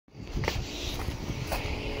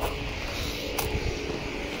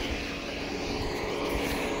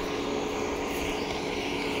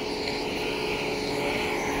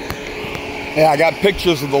Yeah, I got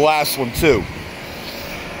pictures of the last one too.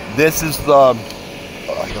 This is the...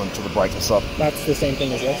 I don't turn the brightness up. That's the same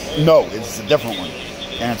thing as this? No, it's a different one.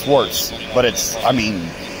 And it's worse. But it's, I mean,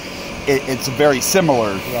 it's very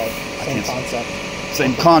similar. Right. Same concept.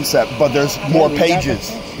 Same concept, but there's more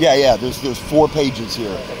pages. Yeah, there's 4 pages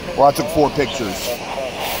here. Well, I took 4 pictures.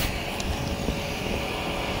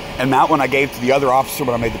 And that one I gave to the other officer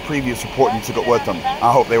when I made the previous report and took it with them.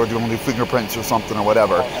 I hope they were doing new fingerprints or something or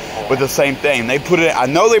whatever. But the same thing. They put it, I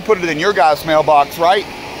know they put it in your guys' mailbox, right?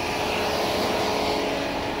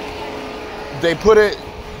 They put it,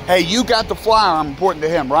 hey, you got the flyer I'm reporting to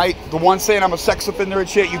him, right? The one saying I'm a sex offender and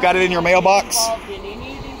shit, you got it in your mailbox?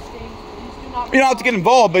 You don't have to get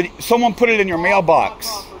involved, but someone put it in your mailbox.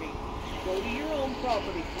 Go to your own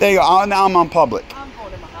property. There you go. Now I'm on public. I'm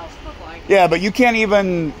going to my house. Bye-bye. Yeah, but you can't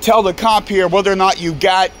even tell the cop here whether or not you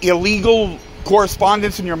got illegal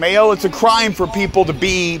correspondence in your mail. It's a crime for people to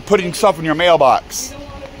be putting stuff in your mailbox. You don't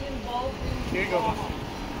want to be involved in Here you go.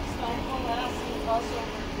 stop harassing us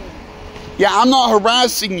over here. Yeah, I'm not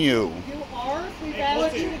harassing you. You are? We've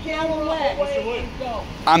asked you to go away. Go.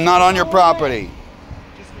 I'm not on your property.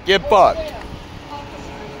 Get fucked.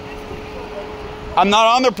 I'm not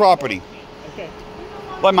on their property. Okay.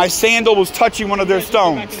 Like my sandal was touching one of their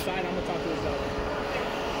stones. Back inside, I'm gonna talk to this dog.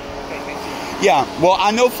 Okay, thank you. Yeah, well,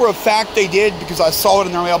 I know for a fact they did because I saw it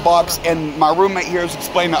in their mailbox, and my roommate here has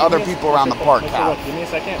explained to other people around the park how. Give me a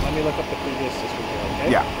second. Let me look up the previous history here,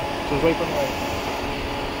 okay? Yeah. Just wait for me.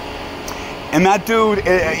 And that dude,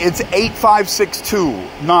 it's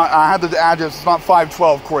 8562. Not, I had the address. It's not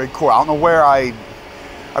 512 Corey Court. I don't know where I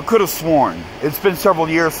could have sworn. It's been several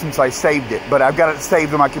years since I saved it, but I've got it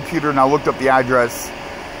saved on my computer, and I looked up the address.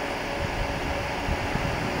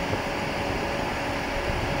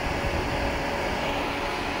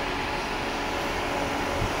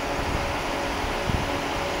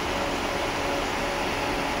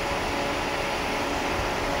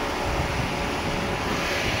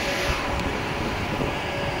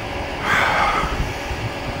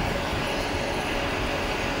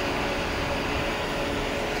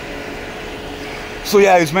 So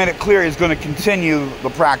yeah, he's made it clear he's going to continue the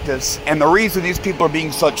practice. And the reason these people are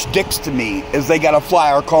being such dicks to me is they got a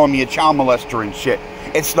flyer calling me a child molester and shit.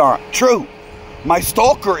 It's not true. My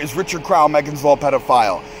stalker is Richard Crowell, Megan's Law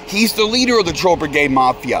pedophile. He's the leader of the Troll Brigade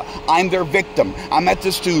Mafia. I'm their victim. I met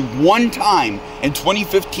this dude one time in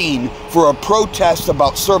 2015 for a protest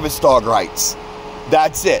about service dog rights.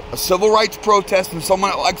 That's it. A civil rights protest, and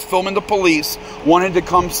someone that likes filming the police wanted to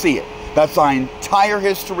come see it. That's our entire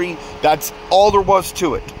history. That's all there was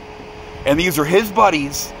to it. And these are his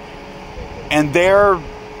buddies and their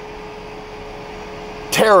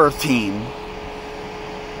terror team.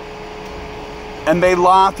 And they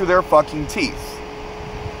lie through their fucking teeth.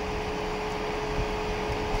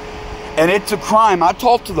 And it's a crime. I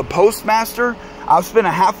talked to the postmaster. I've spent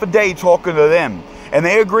a half a day talking to them. And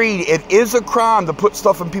they agreed it is a crime to put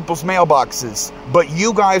stuff in people's mailboxes. But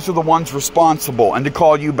you guys are the ones responsible and to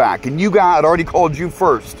call you back. And you guys, I'd already called you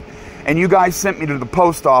first. And you guys sent me to the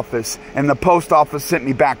post office. And the post office sent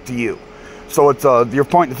me back to you. So it's you're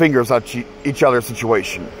pointing fingers at each other's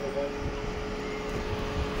situation.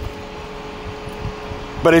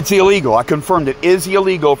 But it's illegal. I confirmed it is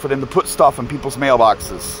illegal for them to put stuff in people's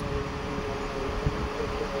mailboxes.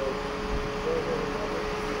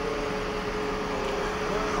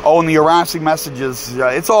 Oh, and the harassing messages,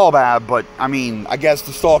 it's all bad, but, I mean, I guess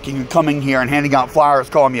the stalking and coming here and handing out flyers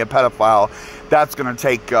calling me a pedophile, that's going to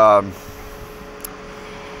take the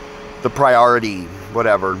priority,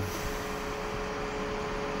 whatever.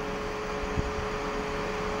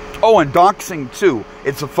 Oh, and doxing, too.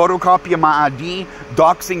 It's a photocopy of my ID.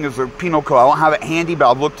 Doxing is a penal code. I don't have it handy, but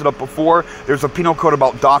I've looked it up before. There's a penal code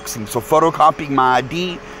about doxing. So photocopying my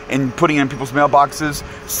ID and putting it in people's mailboxes,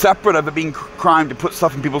 separate of it being crime to put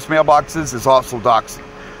stuff in people's mailboxes, is also doxing.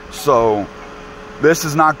 So this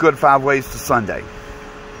is not good 5 ways to Sunday.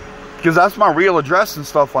 Because that's my real address and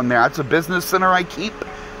stuff on there. That's a business center I keep.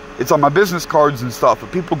 It's on my business cards and stuff.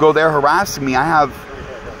 If people go there harassing me, I have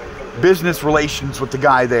business relations with the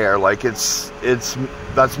guy there. Like,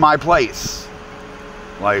 that's my place.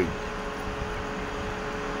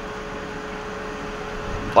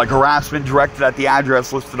 Like harassment directed at the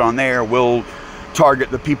address listed on there will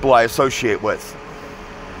target the people I associate with.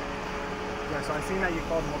 Yeah, so I've seen that you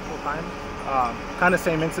called multiple times. Kind of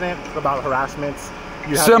same incident about harassments.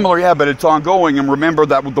 Similar, yeah, but it's ongoing. And remember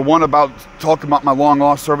that the one about talking about my long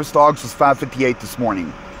lost service dogs was 5:58 this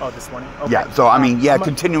morning. Oh, this morning? Okay. Yeah, so I mean, yeah,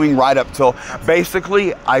 continuing right up till,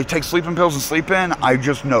 basically, I take sleeping pills and sleep in. I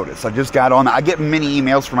just noticed. I just got on. I get many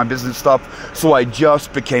emails for my business stuff, so I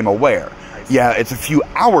just became aware. Yeah, it's a few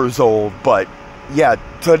hours old, but yeah,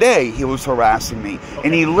 today he was harassing me. Okay.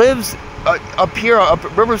 And he lives up here, up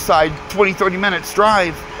at Riverside, 20-30 minutes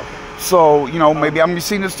drive. So, you know, maybe I'm going to be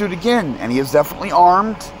seeing this dude again. And he is definitely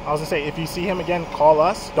armed. I was going to say, if you see him again, call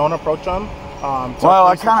us. Don't approach him. Well,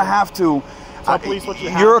 I kind of have to. Tell police what you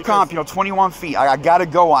have. You're a cop, you know, 21 feet. I got to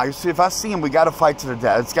go. If I see him, we got to fight to the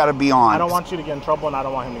death. It's got to be on. I don't want you to get in trouble, and I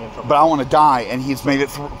don't want him to get in trouble. But I want to die, and he's made it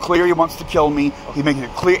clear he wants to kill me. Okay. He's making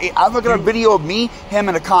it clear. I've got a video of me, him,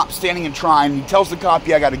 and a cop standing and trying. He tells the cop,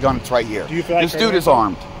 yeah, I got a gun. It's right here. Do you feel like this dude is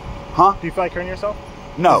armed. Huh? Do you feel like hurting yourself?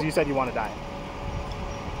 No. Because you said you want to die.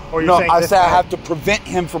 Or No, I said I have to prevent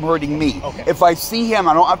him from hurting me. Okay. If I see him,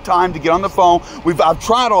 I don't have time to get on the phone. I've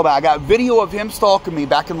tried all that. I got video of him stalking me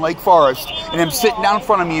back in Lake Forest, and him sitting down in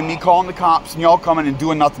front of me, and me calling the cops, and y'all coming and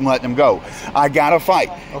doing nothing, letting him go. I gotta fight.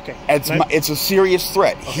 Okay. It's a serious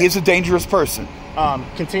threat. Okay. He is a dangerous person.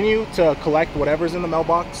 Continue to collect whatever's in the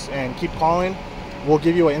mailbox and keep calling. We'll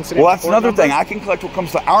give you an incident. Well, that's another thing. I can collect what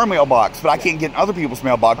comes to our mailbox, but I can't get in other people's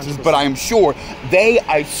mailboxes. 100%. But I am sure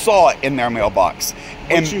I saw it in their mailbox.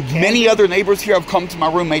 And many other neighbors here have come to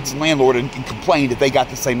my roommates and landlord and complained that they got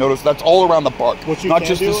the same notice. That's all around the park, not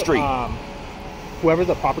just the street. Whoever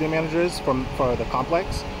the property manager is for the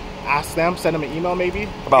complex, ask them, send them an email maybe.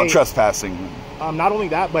 About trespassing. Not only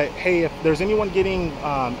that, but hey, if there's anyone getting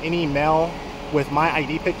any mail with my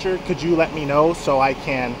ID picture, could you let me know so I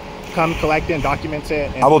can come collect it and document it?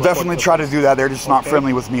 And I will definitely try to do that. They're just not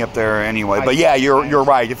friendly with me up there anyway. But yeah, you're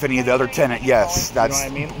right. If any of the other tenant, yes, that's. You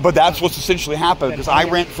know what I mean? But that's what's essentially happened because I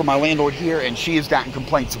rent from my landlord here, and she has gotten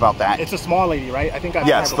complaints about that. It's a small lady, right? I think I.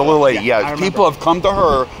 Yes, the little lady. Yeah, people have come to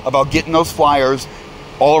her about getting those flyers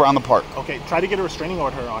all around the park. Okay, try to get a restraining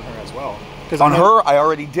order on her as well. On her, I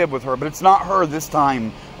already did with her, but it's not her this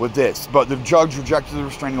time with this. But the judge rejected the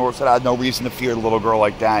restraining order, said I had no reason to fear the little girl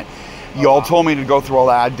like that. Y'all told me to go through all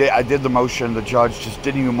that. I did the motion. The judge just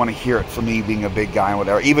didn't even want to hear it from me being a big guy and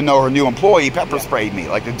whatever. Even though her new employee pepper sprayed me,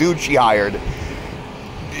 like the dude she hired.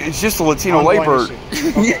 It's just a Latino laborer.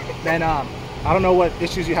 Okay. Then I don't know what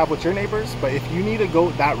issues you have with your neighbors, but if you need to go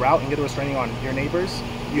that route and get a restraining on your neighbors,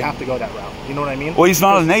 you have to go that route. You know what I mean? Well, he's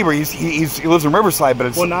not a neighbor. He lives in Riverside, but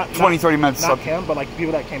it's 20-30 minutes. Not him, but like the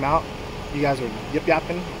people that came out. You guys were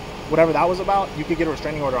yip-yapping. Whatever that was about, you could get a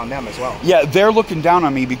restraining order on them as well. Yeah, they're looking down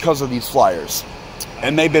on me because of these flyers,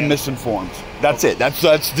 and they've been misinformed. That's it.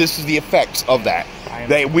 This is the effects of that.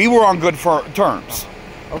 We were on good terms.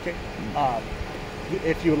 Okay.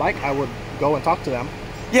 If you like, I would go and talk to them.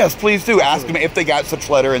 Yes, please do. Ask them if they got such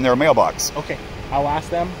letter in their mailbox. Okay, I'll ask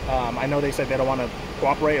them. I know they said they don't want to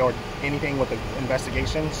cooperate or anything with the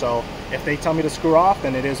investigation, so if they tell me to screw off,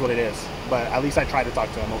 then it is what it is. But at least I try to talk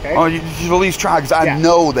to them, okay? Oh, you should at least try, because I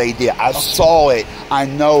know they did. I saw it. I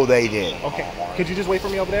know they did. Okay. Could you just wait for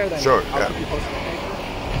me over there? Then sure, I'll keep you posted, okay?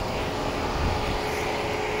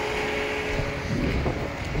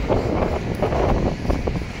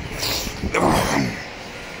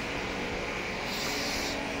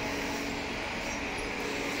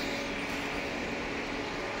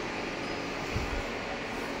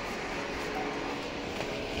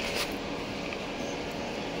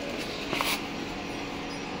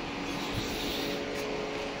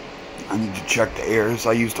 I need to check the airs.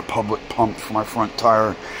 I used a public pump for my front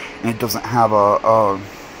tire, and it doesn't have a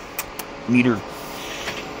meter.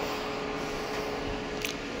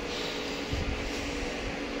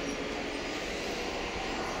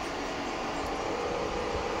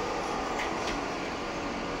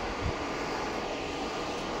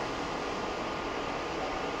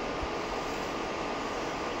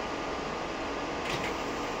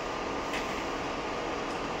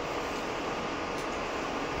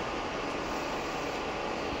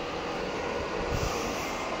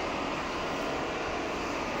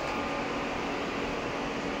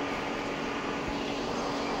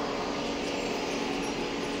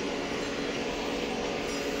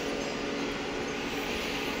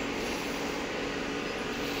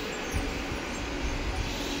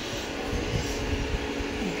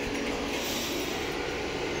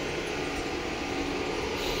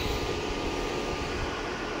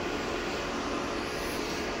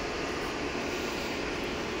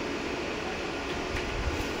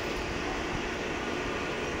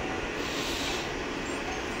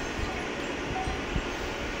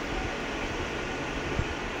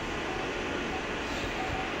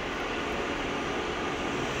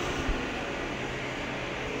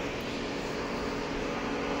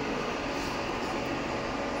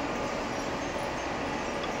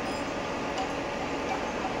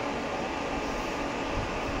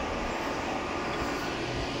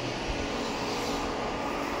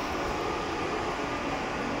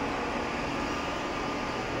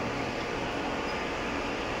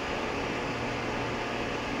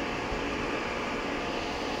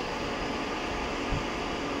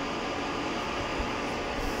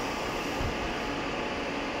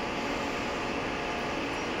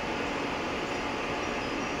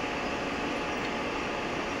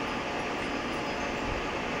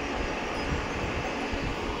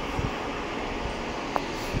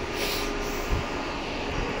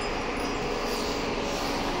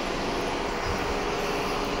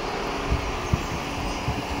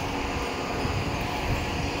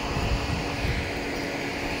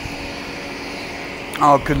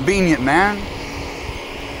 Oh, convenient, man.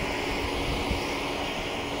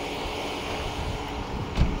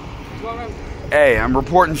 Hey, I'm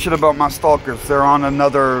reporting shit about my stalkers. They're on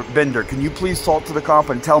another bender. Can you please talk to the cop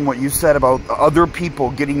and tell him what you said about other people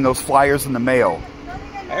getting those flyers in the mail?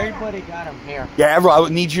 Everybody got them here. Yeah, I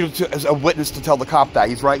would need you to, as a witness, to tell the cop that.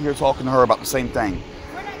 He's right here talking to her about the same thing.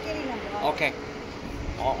 We're not getting them. Okay.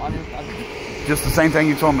 Oh, Just the same thing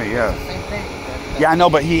you told me, yeah. same thing. Yeah, I know,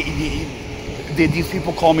 but these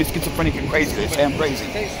people call me schizophrenic and crazy. They say I'm crazy.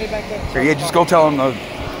 Stay back there. Okay, yeah, just go tell him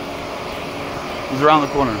he's around the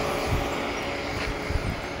corner.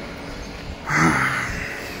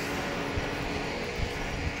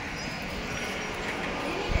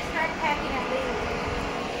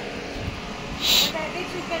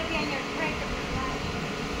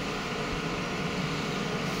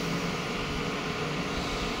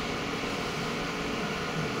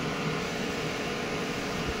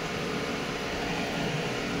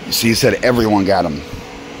 See, he said everyone got him.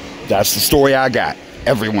 That's the story I got.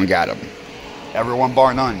 Everyone got him. Everyone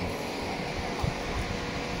bar none.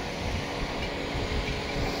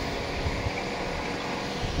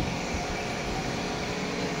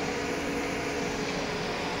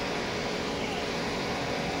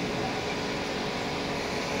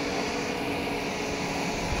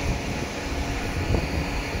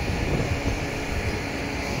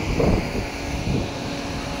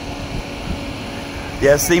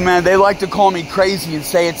 Yeah, see, man, they like to call me crazy and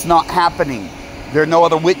say it's not happening. There are no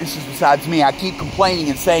other witnesses besides me. I keep complaining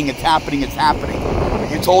and saying it's happening, it's happening.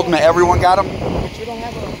 You told them that everyone got them? But you don't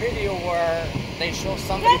have a video where they show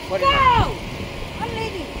somebody putting them. I'm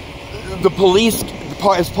leaving. The police,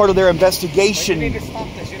 as part of their investigation... But you need to stop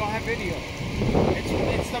this. You don't have video.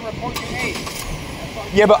 It's the report you made.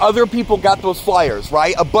 Yeah, but other people got those flyers,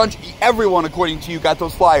 right? Everyone, according to you, got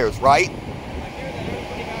those flyers, right?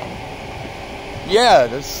 Yeah,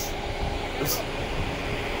 this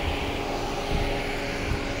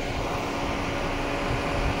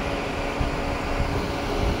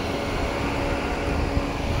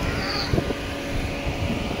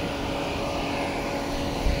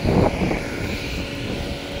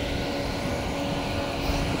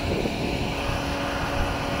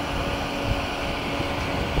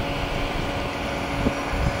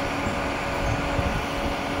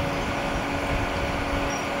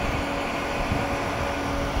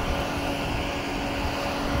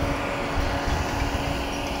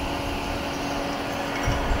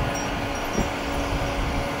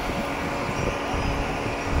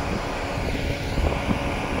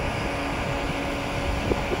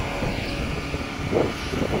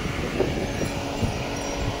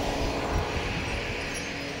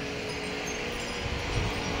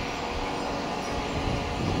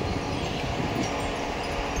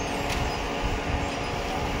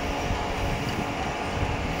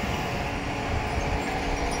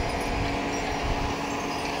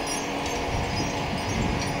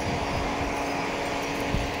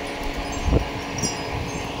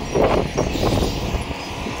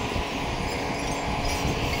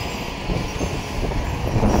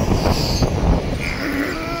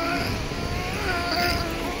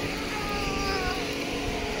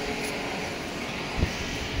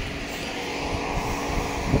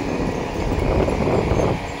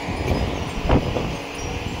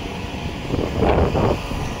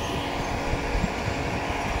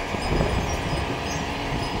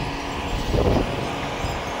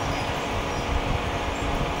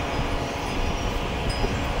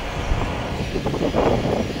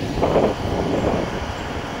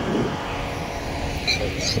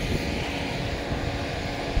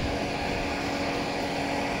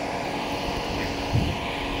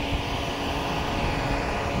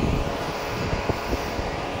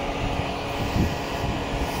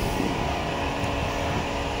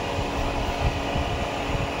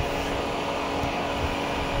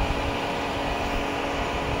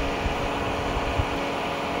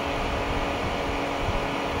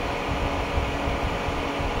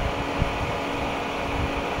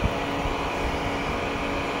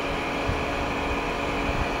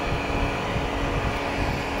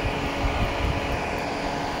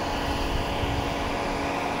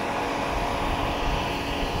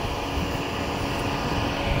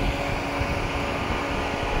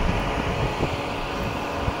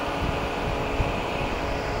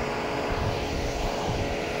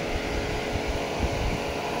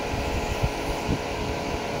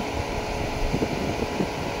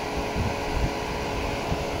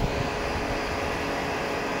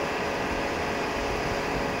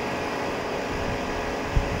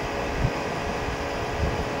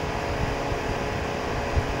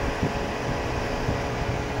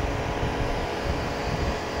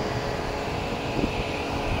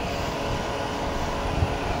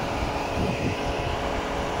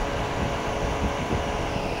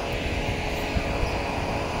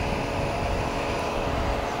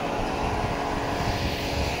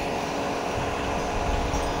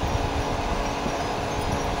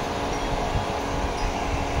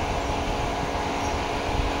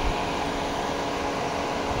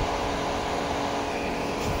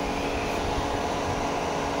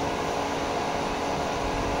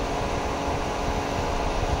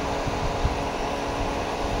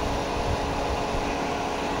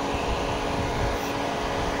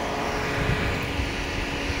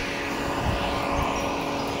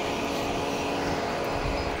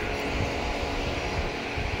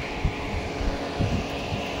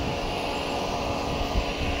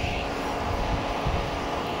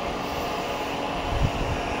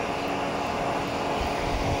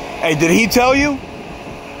Hey, did he tell you?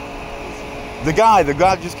 The guy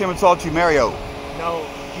just came and talked to you, Mario. No,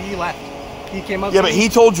 he left. He came up Yeah, to but me. he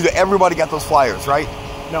told you that everybody got those flyers, right?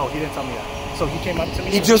 No, he didn't tell me that. So he came up to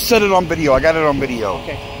me. He just said it on video. I got it on video.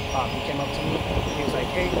 Okay. He came up to me. He was like,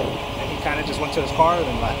 hey. And he kind of just went to his car and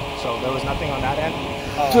then left. So there was nothing on that end.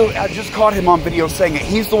 Dude, I just caught him on video saying it.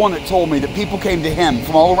 He's the one that told me that people came to him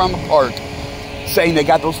from all around the park saying they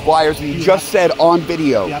got those flyers, and he just said on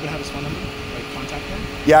video. You happen to have his phone number? Like, contact him?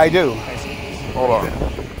 Yeah, I do. I see. Hold on. I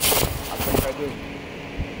think I do.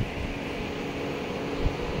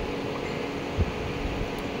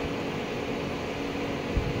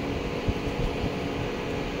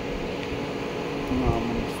 No, I'm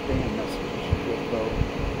going to spam message with though.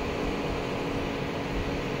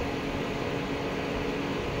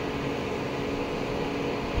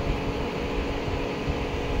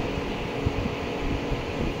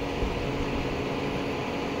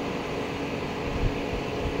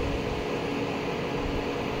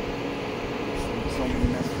 So many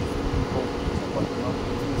messages from people. Fucking up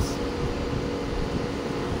with this.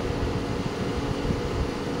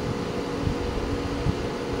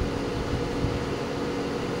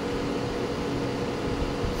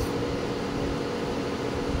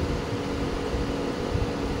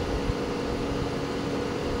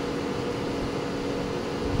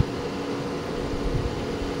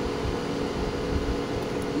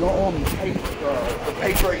 No, on the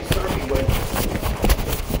paper he served me with.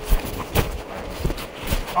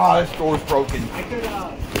 Ah, this door's broken. I could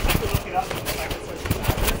look it up if I could search his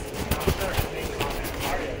address. I'm sure his name is on there.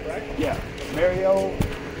 Mario, correct? Yeah, Mario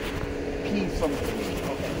P something.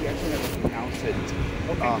 Okay, he actually never pronounced it.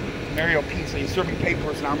 Okay. Mario P. So he's serving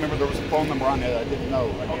papers, and I remember there was a phone number on it that I didn't know.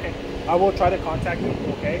 Okay. I will try to contact him,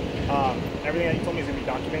 okay? Everything that you told me is going to be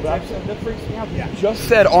documented. That freaks me out. Yeah. Just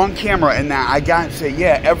said on camera, and that I got to say,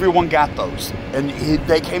 yeah, everyone got those, and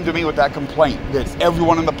they came to me with that complaint that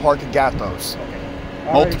everyone in the park had got those.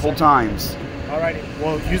 Okay. Multiple times. Alrighty.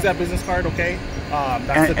 Well, use that business card, okay?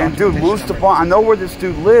 That's And dude, Louis Stefan, I know where this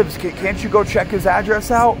dude lives. Can't you go check his address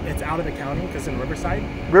out? It's out of the county because in Riverside.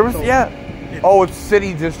 Riverside, So yeah. Oh, it's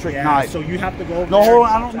city district, yeah, not. so you have to go over No, there. hold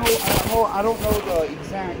on. I don't know the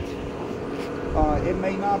exact. It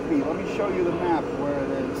may not be. Let me show you the map where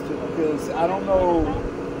it is, too, because I don't know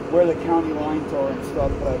where the county lines are and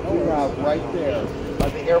stuff, but I do have right there by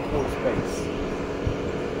the Air Force base.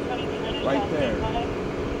 Right there.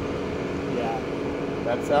 Yeah.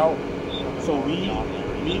 That's out. So we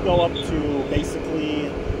go up to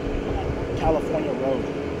basically California Road.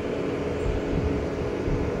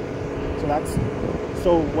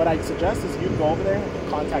 So what I'd suggest is you go over there and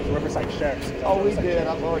contact Riverside Sheriff's. Oh, we did.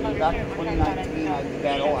 I've already, back in 2019,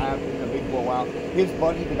 that all happened, a big blowout. His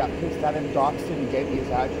buddy that got pissed at him doxed him and gave me his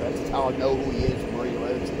address. That's how I know who he is and where he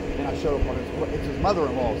lives. And I showed up on it's his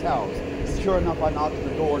mother-in-law's house. And sure enough, I knocked on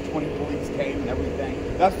the door, 20 police came and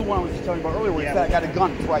everything. That's the one I was just telling you about earlier where he said, I got a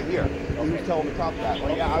gun, it's right here. And he was telling the cop that.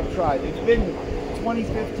 Like, yeah, I've tried. It's been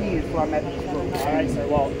 2015 is when I met this group. All right, sir.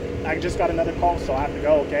 Well, I just got another call, so I have to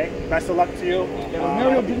go, okay? Best of luck to you. Yeah, but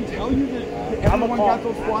Mario didn't tell you that everyone got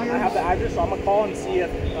those flyers? I have the address, so I'm going to call and see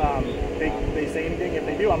if they say anything. If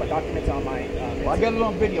they do, I'm going to document it on my... well, I got it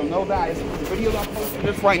on video. Know that. The video that I'm posting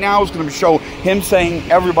this right now is going to show him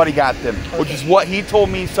saying everybody got them, which is what he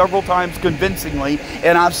told me several times convincingly,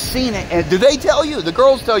 and I've seen it. And did they tell you? The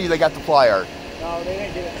girls tell you they got the flyer? No, they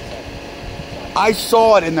didn't get it. I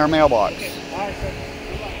saw it in their mailbox. Okay. All right, sir.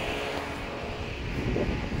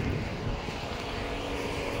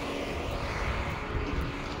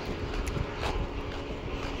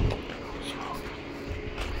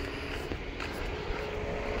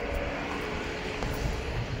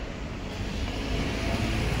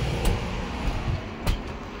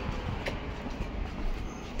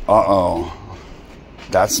 Uh-oh.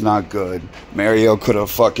 That's not good. Mario could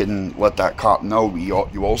have fucking let that cop know.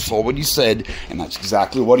 You all saw what he said, and that's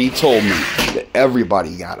exactly what he told me. That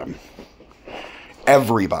everybody got him.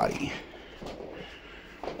 Everybody.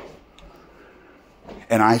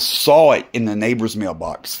 And I saw it in the neighbor's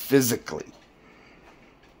mailbox, physically.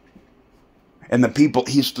 And the people,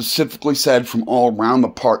 he specifically said from all around the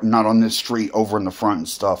park, not on this street, over in the front and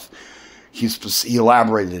stuff. He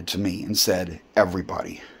elaborated to me and said,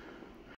 everybody.